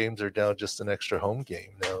round games are now just an extra home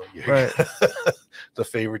game. No, right. The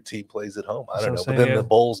favorite team plays at home. I don't know, saying, but then the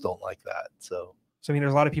bowls don't like that. So I mean,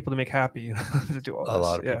 there's a lot of people to make happy to do all this. A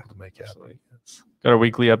lot of people to make happy. Absolutely. Yes. Got a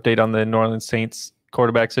weekly update on the New Orleans Saints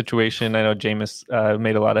quarterback situation. I know Jameis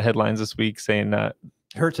made a lot of headlines this week saying that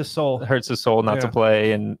hurts his soul not to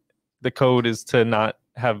play, and the code is to not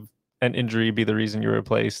have an injury be the reason you're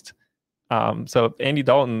replaced. So Andy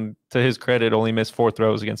Dalton, to his credit, only missed 4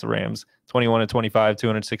 throws against the Rams, 21-25,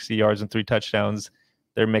 260 yards and 3 touchdowns.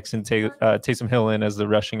 They're mixing Taysom Hill in as the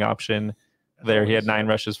rushing option there. He had 9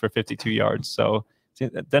 rushes for 52 yards. So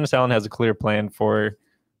Dennis Allen has a clear plan for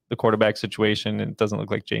the quarterback situation, and it doesn't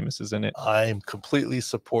look like Jameis is in it. I'm completely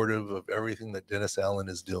supportive of everything that Dennis Allen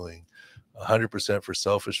is doing, 100% for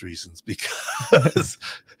selfish reasons, because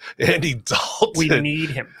Andy Dalton, we need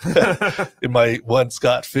him. In my one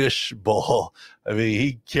Scott Fish Bowl, I mean,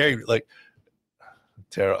 he carried, like,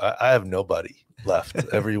 Tara, I have nobody left.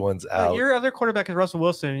 Everyone's out. Your other quarterback is Russell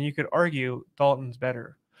Wilson, and you could argue Dalton's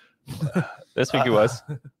better. This week it was.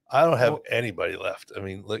 I don't have anybody left. I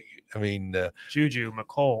mean, Juju,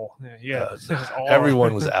 McCole. Yeah.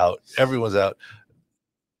 Everyone was out. Everyone's out.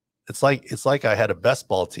 It's like I had a best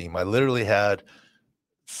ball team. I literally had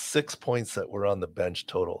 6 points that were on the bench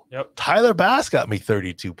total. Yep. Tyler Bass got me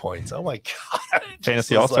 32 points. Oh my God.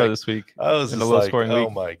 Fantasy All-Star this week. I was in just a low-scoring oh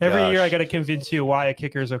league. my God. Every year I got to convince you why a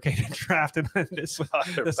kicker is okay to draft, and then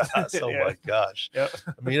Tyler Bass. Oh my gosh. Yep.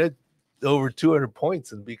 I mean, I had over 200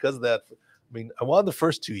 points, and because of that, I mean, I won the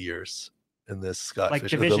first 2 years in this Scott like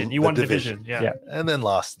Fish. division. You won division. Yeah. And then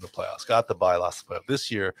lost in the playoffs. Got the bye, lost the playoff.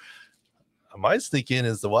 This year, I might sneak in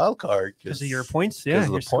as the wild card because of your points. Yeah,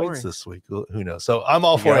 because of the points this week. Who knows? So I'm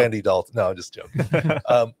all for Andy Dalton. No, I'm just joking.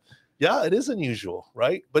 Yeah, it is unusual,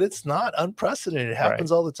 right? But it's not unprecedented. It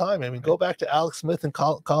happens all the time. I mean, go back to Alex Smith and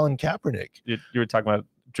Colin Kaepernick. You were talking about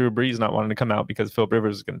Drew Brees not wanting to come out because Philip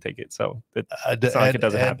Rivers is going to take it. So it's not like it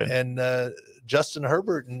doesn't happen. And Justin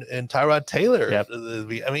Herbert and Tyrod Taylor. Yep.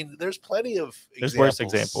 I mean, there's plenty of there's worse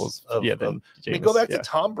examples. I mean, go back to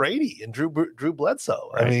Tom Brady and Drew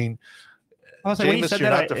Bledsoe. Right. I mean, I was like, when you said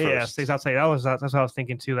that, yes, exactly. That's what I was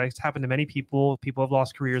thinking too. Like, it's happened to many people. People have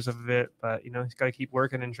lost careers of it, but he's got to keep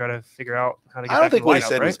working and try to figure out how to get. I don't think what he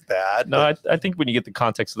said was bad. No, I think when you get the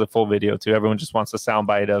context of the full video too, everyone just wants a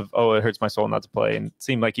soundbite of, "Oh, it hurts my soul not to play," and it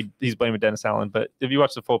seemed like he's blaming Dennis Allen. But if you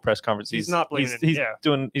watch the full press conference, he's not blaming.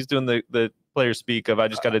 He's doing the player speak of, "I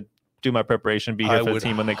just got to do my preparation, be here for the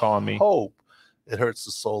team when they call on me." Hope it hurts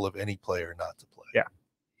the soul of any player not to play. Yeah.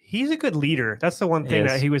 He's a good leader. That's the one thing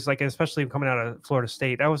that he was like, especially coming out of Florida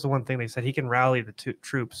State. That was the one thing they said, he can rally the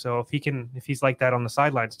troops. So if he's like that on the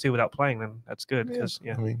sidelines too without playing, then that's good. Because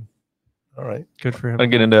I mean, all right, good for him. I'll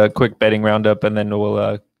get into a quick betting roundup and then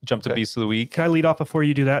we'll jump to Beast of the Week. Can I lead off before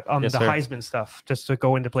you do that on Yes, the sir. Heisman stuff, just to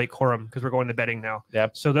go into Blake Corum, because we're going to betting now.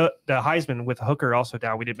 Yep. So the Heisman with Hooker also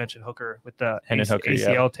down. We didn't mention Hooker with the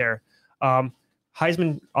ACL tear.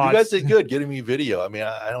 Heisman odds. You guys did good getting me video. I mean,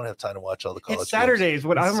 I don't have time to watch all the college. It's Saturdays.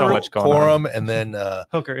 What I'm so much going on. Corum and then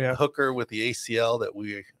Hooker, Hooker with the ACL that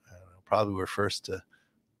we probably were first to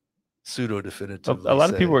pseudo definitively. A lot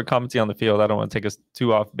of people were commenting on the field. I don't want to take us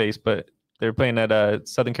too off base, but They were playing at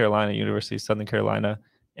Southern Carolina, University of Southern Carolina,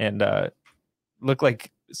 and looked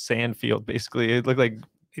like sand field, basically. It looked like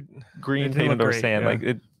green painted over sand. Yeah.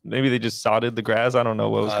 Like maybe they just sodded the grass. I don't know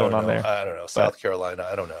what was going on there. I don't know. South Carolina,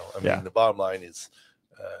 I don't know. I mean, the bottom line is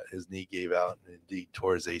his knee gave out and indeed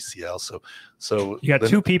tore his ACL. So you got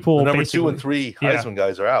two people. The number 2 and 3 Heisman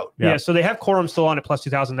guys are out. Yeah. So they have Corum still on at plus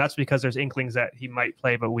 2,000. That's because there's inklings that he might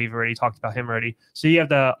play, but we've already talked about him already. So you have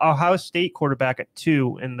the Ohio State quarterback at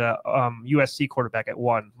 2 and the USC quarterback at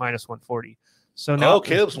 1, minus 140. So now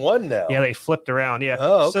Caleb's 1 now. Yeah, they flipped around. Yeah.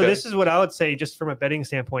 Oh, okay. So this is what I would say just from a betting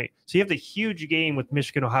standpoint. So you have the huge game with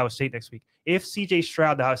Michigan, Ohio State next week. If CJ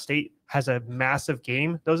Stroud, Ohio State, has a massive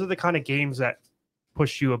game, those are the kind of games that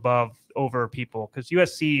push you over people, because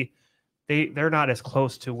USC, they're not as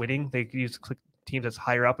close to winning. They use teams that's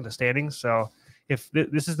higher up in the standings. So if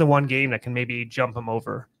this is the one game that can maybe jump him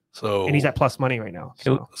over. And he's at plus money right now.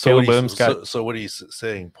 So what are you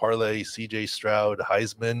saying? Parlay CJ Stroud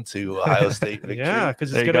Heisman to Ohio State victory? Yeah,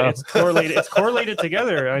 because it's correlated. It's correlated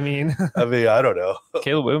together. I mean, I don't know.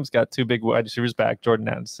 Caleb Williams got 2 big wide receivers back. Jordan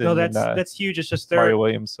Addison. No, that's huge. It's just Mario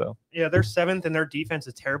Williams. So yeah, they're 7th and their defense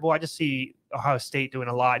is terrible. I just see Ohio State doing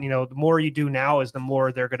a lot. The more you do now is the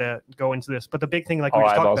more they're gonna go into this. But the big thing, like we were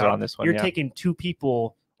talking about, on this one, you're taking 2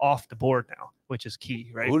 people off the board now, which is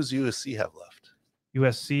key, right? Who does USC have left?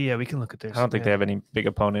 USC, yeah, we can look at this. I don't think they have any big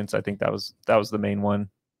opponents. I think that was the main one.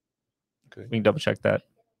 Okay, we can double check that.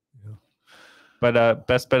 Yeah. But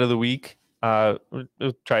best bet of the week.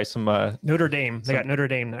 We'll try some Notre Dame. They got Notre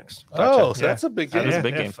Dame next. Gotcha. So that's a big game. That's a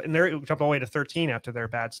big game. And they're jumped all the way to 13 after their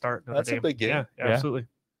bad start. That's a big game. Yeah, absolutely.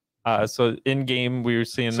 So in game we were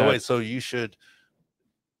seeing. So you should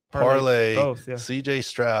parlay both, CJ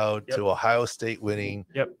Stroud to Ohio State winning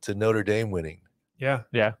to Notre Dame winning. Yeah.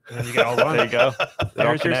 And then you get all one. There you go.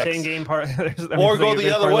 There's your same game part. Or go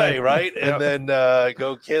the other way, right? And then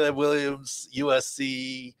go Caleb Williams,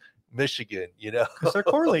 USC, Michigan, Because they're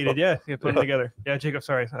correlated, you put them together. Yeah, Jacob,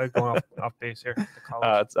 sorry. I'm going off base here.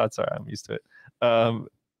 That's all right. I'm used to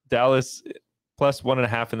it. Dallas plus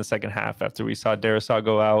 1.5 in the second half after we saw Darisaw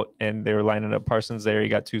go out and they were lining up Parsons there. He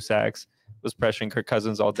got 2 sacks, was pressuring Kirk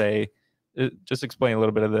Cousins all day. Just explain a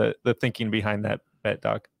little bit of the thinking behind that bet,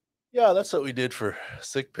 Doc. Yeah, that's what we did for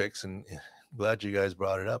sick picks, and glad you guys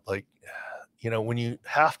brought it up. Like, when you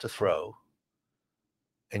have to throw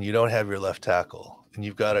and you don't have your left tackle and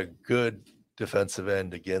you've got a good defensive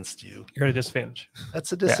end against you, you're at a disadvantage.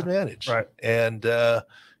 That's a disadvantage. Right. And, it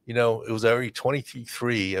was already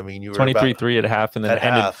 23-3. I mean, you were 23-3 at half and then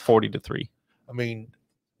ended 40-3. I mean,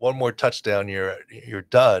 one more touchdown, you're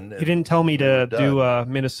done. You didn't tell me to do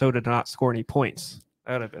Minnesota to not score any points.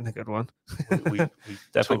 That would have been a good one. We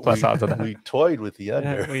definitely plus odds on that. We toyed with the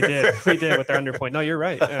under. Yeah, we did with the under point. No, you're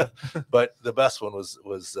right. Yeah. But the best one was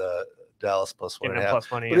Dallas plus 1.5.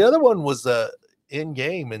 Plus money. But the other one was in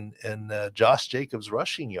game and Josh Jacobs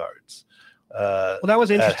rushing yards. Well, that was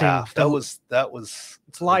interesting. That was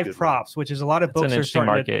it's live props, which is a lot of books are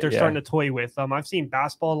starting to toy with. I've seen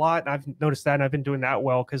basketball a lot, and I've noticed that, and I've been doing that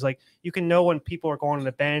well because you can know when people are going on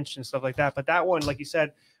the bench and stuff like that. But that one, like you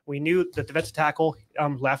said, we knew that the defensive tackle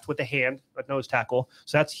left with the hand, but nose tackle,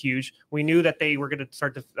 so that's huge. We knew that they were going to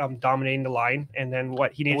start dominating the line, and then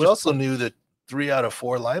what he needed. We also knew that 3 out of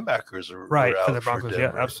 4 linebackers are right out for the Broncos.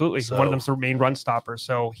 For absolutely. So, one of them's the main run stopper.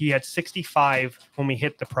 So he had 65 when we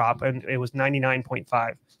hit the prop, and it was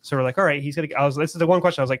 99.5. So we're like, all right, he's gonna. This is the one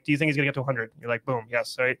question. I was like, do you think he's gonna get to 100? You're like, boom, yes.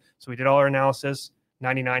 So we did all our analysis.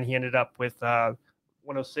 99. He ended up with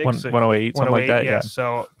 106, 108, something like that. Yeah.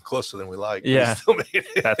 So closer than we like. Yeah. We still made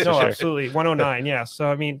it. That's for sure. Absolutely. 109. Yeah. So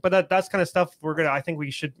I mean, but that's kind of stuff we're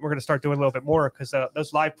gonna start doing a little bit more because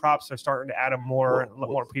those live props are starting to add them more and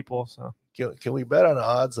more people. So can we bet on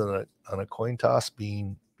odds on a coin toss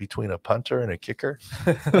being between a punter and a kicker?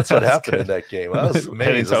 That's what happened in that game. I was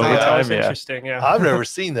amazed. That was interesting. Yeah. I've never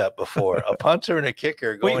seen that before. A punter and a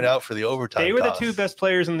kicker going out for the overtime. They were toss. the 2 best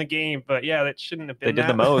players in the game, but yeah, that shouldn't have been. They did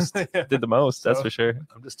the most. Did the most. That's for sure.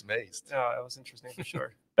 I'm just amazed. No, that was interesting for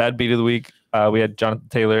sure. Bad beat of the week. We had Jonathan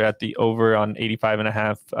Taylor at the over on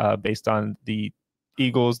 85.5, based on the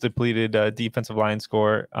Eagles depleted defensive line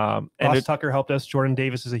score. Ross Tucker helped us. Jordan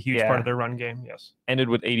Davis is a huge part of their run game. Yes. Ended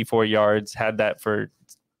with 84 yards. Had that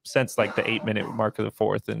since like the 8-minute mark of the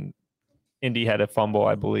fourth, and Indy had a fumble,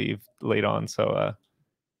 I believe, late on. So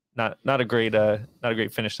not a great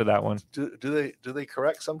finish to that one. Do they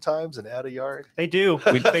correct sometimes and add a yard? They do.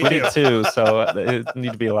 We did too. So it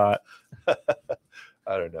need to be a lot.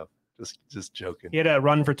 I don't know. Just joking. He had a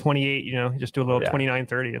run for 28. Just do a little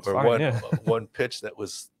 29-30. It's fine. One pitch that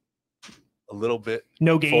was a little bit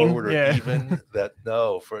no gain forward or even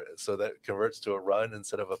so that converts to a run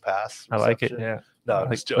instead of a pass reception. I like it. Yeah. No,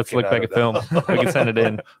 I'm just joking. Let's look back at film. We can send it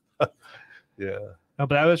in. Yeah. No,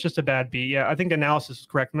 but that was just a bad beat. Yeah, I think the analysis is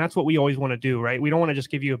correct, and that's what we always want to do, right? We don't want to just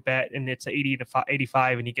give you a bet and it's 80 to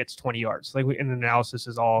 85 and he gets 20 yards. Like, and the analysis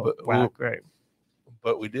is all whack, right?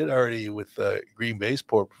 But we did already with Green Bay's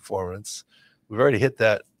poor performance. We've already hit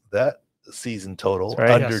that season total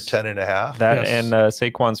under 10.5. That and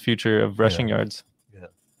Saquon's future of rushing yards. Yeah,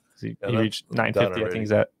 he reached 950. I think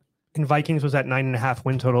he's at. And Vikings was at 9.5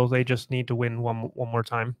 win total. They just need to win one more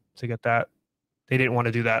time to get that. They didn't want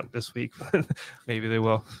to do that this week. Maybe they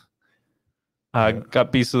will.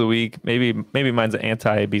 Got Beast of the Week. Maybe mine's an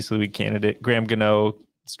anti-Beast of the Week candidate. Graham Gano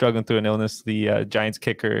struggling through an illness. The Giants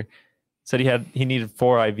kicker said he needed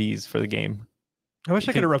 4 IVs for the game. I wish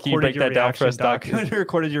I could have recorded your reaction, Doc. I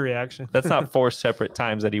recorded your reaction. That's not 4 separate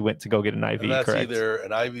times that he went to go get an IV, and that's correct? Either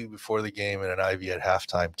an IV before the game and an IV at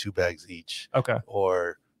halftime, 2 bags each. Okay.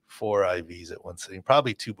 Or 4 IVs at one sitting,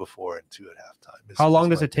 probably 2 before and 2 at halftime. How long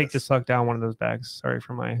does it take to suck down one of those bags? Sorry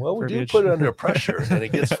for my we do put it under pressure and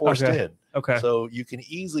it gets forced in. Okay. So you can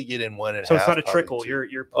easily get in 1 and so half. So it's not a trickle. You're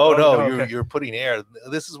you're putting air.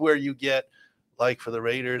 This is where you get, like for the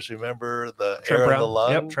Raiders, remember the Trent air Brown. in the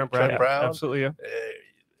lung? Yep, Trent Brown. Absolutely. Yeah.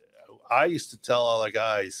 I used to tell all the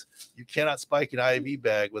guys, you cannot spike an IV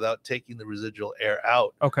bag without taking the residual air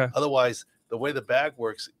out. Okay. Otherwise, the way the bag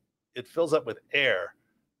works, it fills up with air.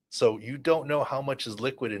 So you don't know how much is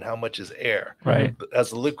liquid and how much is air. Right. As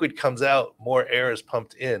the liquid comes out, more air is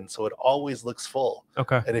pumped in. So it always looks full.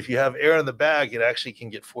 Okay. And if you have air in the bag, it actually can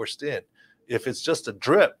get forced in. If it's just a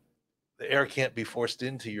drip, the air can't be forced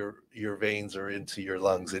into your veins or into your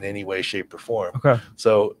lungs in any way, shape, or form. Okay.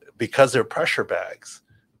 So because they're pressure bags,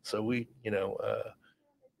 so we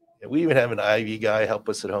even have an IV guy help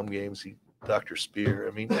us at home games. Dr. Spear.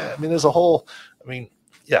 I mean, there's a whole.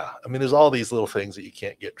 There's all these little things that you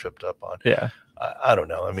can't get tripped up on. Yeah. I don't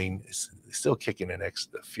know. I mean, he's still kicking an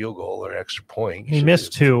extra field goal or extra point. He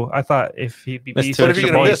missed 2. I thought if he'd be missed 2 if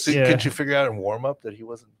you're going to miss, could you figure out in warm up that he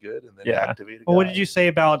wasn't good and then activate? Well, what did you say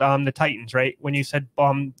about the Titans? Right when you said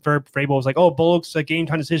Vrabel was like, "Oh, Bullock's a game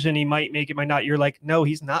time decision. He might make it, might not." You're like, "No,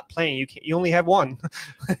 he's not playing. You only have 1."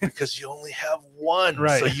 Because you only have 1,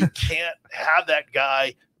 right? So you can't have that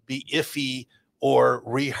guy be iffy or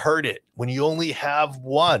re-hurt it when you only have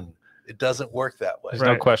 1. It doesn't work that way. There's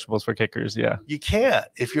no questionables for kickers. Yeah, you can't.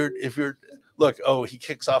 If you're look, he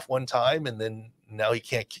kicks off one time and then now he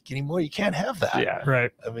can't kick anymore. You can't have that. Yeah,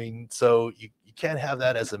 right. I mean, so you can't have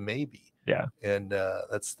that as a maybe. Yeah, and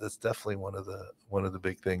that's definitely one of the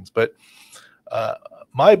big things. But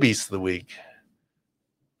my beast of the week,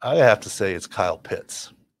 I have to say, it's Kyle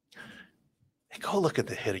Pitts. Hey, go look at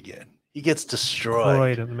the hit again. He gets destroyed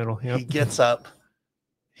right in the middle. Yep. He gets up.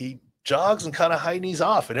 He jogs and kind of high knees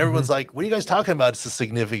off, and everyone's like, "What are you guys talking about? It's a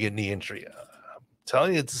significant knee injury." I'm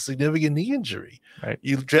telling you, it's a significant knee injury. Right.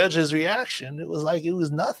 You judge his reaction; it was like it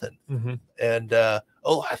was nothing. Mm-hmm. And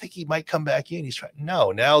I think he might come back in. He's trying.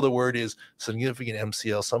 No, now the word is significant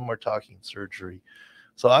MCL. Some are talking surgery.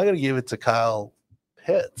 So I'm going to give it to Kyle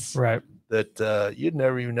Pitts. Right. That you'd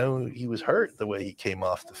never even know he was hurt the way he came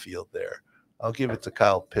off the field there. I'll give it to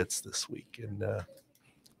Kyle Pitts this week and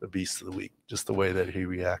the beast of the week, just the way that he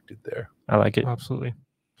reacted there. I like it. Absolutely.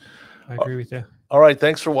 I agree with you. All right.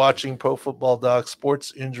 Thanks for watching Pro Football Doc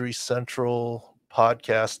Sports Injury Central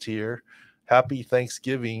podcast here. Happy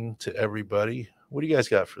Thanksgiving to everybody. What do you guys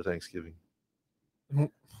got for Thanksgiving? I'm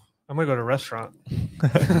going to go to a restaurant.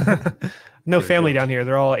 No family down here.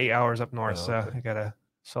 They're all 8 hours up north. So I got to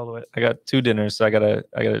solo it. I got 2 dinners. So I got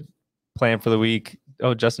to plan for the week.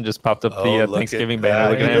 Oh, Justin just popped up the Thanksgiving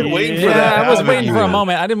banner. I was waiting for a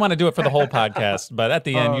moment. I didn't want to do it for the whole podcast, but at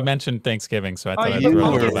the end you mentioned Thanksgiving, so I thought I'd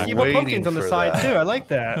throw it back. You put pumpkins on the side too. I like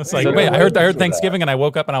that. It's like, wait, I heard Thanksgiving, and I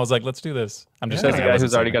woke up and I was like, let's do this. I'm just as a guy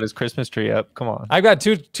who's already got his Christmas tree up. Come on, I've got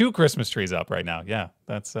two Christmas trees up right now. Yeah,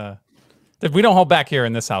 that's we don't hold back here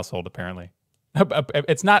in this household. Apparently,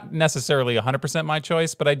 it's not necessarily 100% my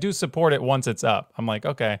choice, but I do support it once it's up. I'm like,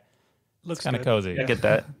 okay, looks kind of cozy. I get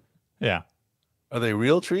that. Yeah. Are they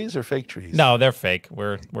real trees or fake trees? No, they're fake.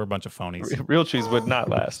 We're a bunch of phonies. Real trees would not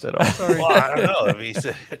last at all. Sorry. Well, I don't know. I mean, you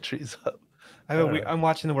said trees up. I'm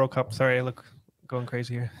watching the World Cup. Sorry, I look going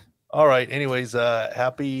crazy here. All right. Anyways,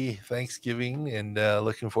 happy Thanksgiving and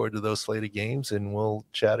looking forward to those slate of games. And we'll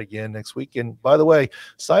chat again next week. And by the way,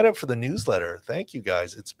 sign up for the newsletter. Thank you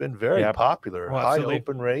guys. It's been very popular. Well, high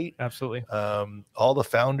open rate. Absolutely. All the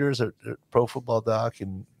founders at Pro Football Doc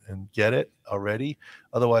and get it already.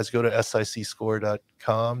 Otherwise, go to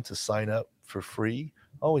sicscore.com to sign up for free.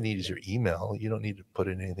 All we need is your email. You don't need to put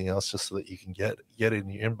in anything else, just so that you can get it in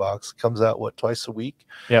your inbox. Comes out twice a week.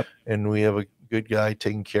 Yep. And we have a good guy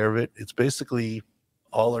taking care of it. It's basically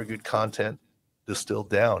all our good content distilled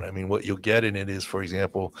down. I mean, what you'll get in it is, for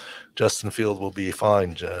example, Justin Field will be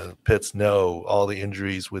fine. Pitts, no. All the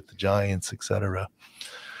injuries with the Giants, etc.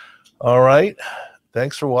 All right.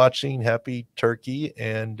 Thanks for watching. Happy Turkey,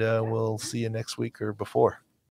 and we'll see you next week or before.